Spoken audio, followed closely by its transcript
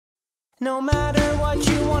No matter what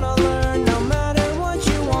you want to learn, no matter what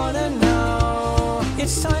you want to know,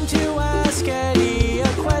 it's time to ask Eddie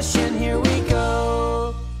a question, here we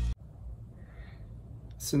go.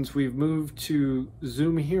 Since we've moved to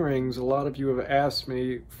Zoom hearings, a lot of you have asked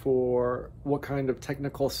me for what kind of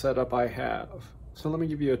technical setup I have. So let me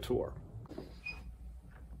give you a tour.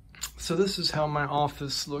 So this is how my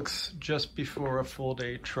office looks just before a full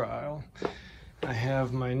day trial. I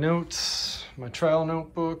have my notes, my trial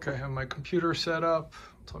notebook, I have my computer set up.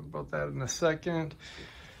 I'll talk about that in a second.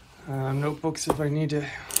 Notebooks if I need to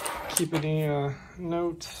keep any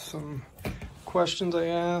notes, some questions I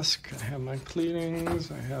ask. I have my pleadings,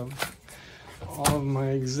 I have all of my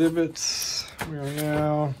exhibits. We are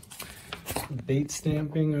now date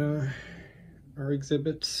stamping our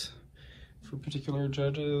exhibits for particular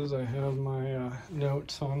judges. I have my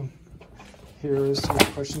notes on here as to what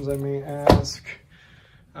questions I may ask.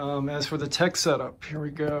 As for the tech setup, here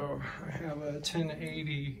we go. I have a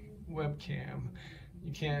 1080 webcam.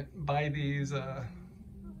 You can't buy these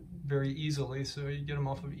very easily, so you get them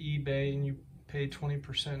off of eBay and you pay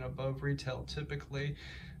 20% above retail typically.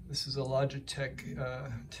 This is a Logitech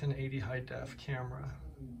 1080 high def camera,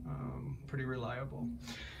 pretty reliable.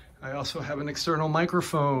 I also have an external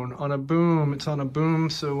microphone on a boom. It's on a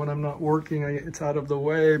boom, so when I'm not working, it's out of the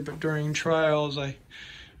way, but during trials, I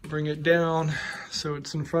bring it down so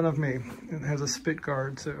it's in front of me. It has a spit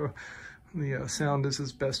guard, so the sound is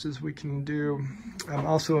as best as we can do. I'm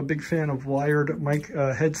also a big fan of wired mic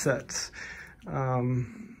headsets.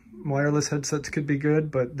 Wireless headsets could be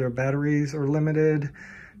good, but their batteries are limited,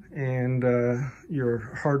 and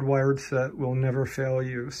your hardwired set will never fail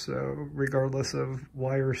you. So regardless of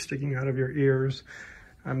wires sticking out of your ears,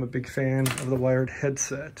 I'm a big fan of the wired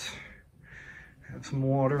headset. I have some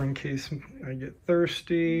water in case I get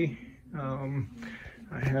thirsty.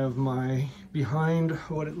 I have my behind,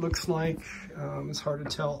 what it looks like. It's hard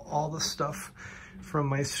to tell all the stuff from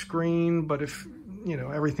my screen, but if you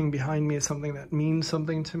know everything behind me is something that means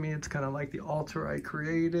something to me, it's kind of like the altar I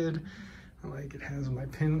created. Like it has my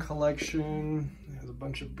pin collection, it has a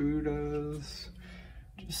bunch of Buddhas,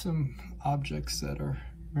 just some objects that are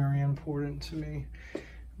very important to me.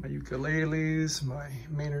 My ukuleles, my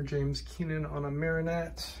Maynard James Keenan on a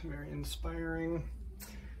Marinette, very inspiring.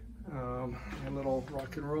 My little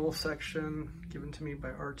rock and roll section given to me by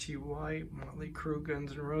R.T. White, Motley Crue,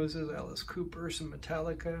 Guns N' Roses, Alice Cooper, some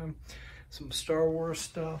Metallica, some Star Wars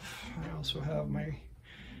stuff. I also have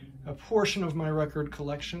a portion of my record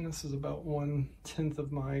collection. This is about 1/10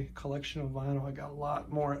 of my collection of vinyl. I got a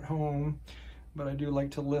lot more at home, but I do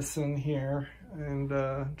like to listen here and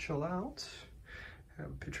chill out. I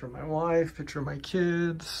have a picture of my wife, picture of my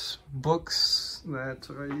kids, books that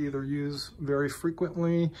I either use very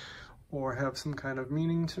frequently or have some kind of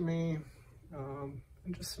meaning to me, and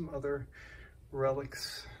just some other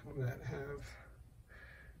relics that have,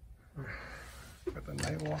 got the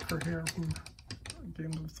Nightwalker here from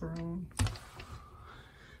Game of Thrones.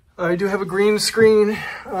 I do have a green screen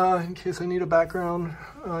in case I need a background.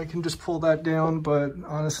 I can just pull that down, but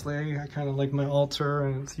honestly, I kind of like my altar,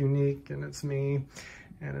 and it's unique, and it's me,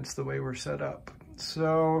 and it's the way we're set up.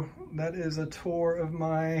 So that is a tour of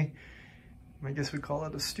my, I guess we call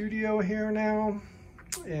it a studio here now,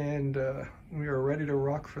 and we are ready to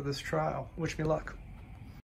rock for this trial. Wish me luck.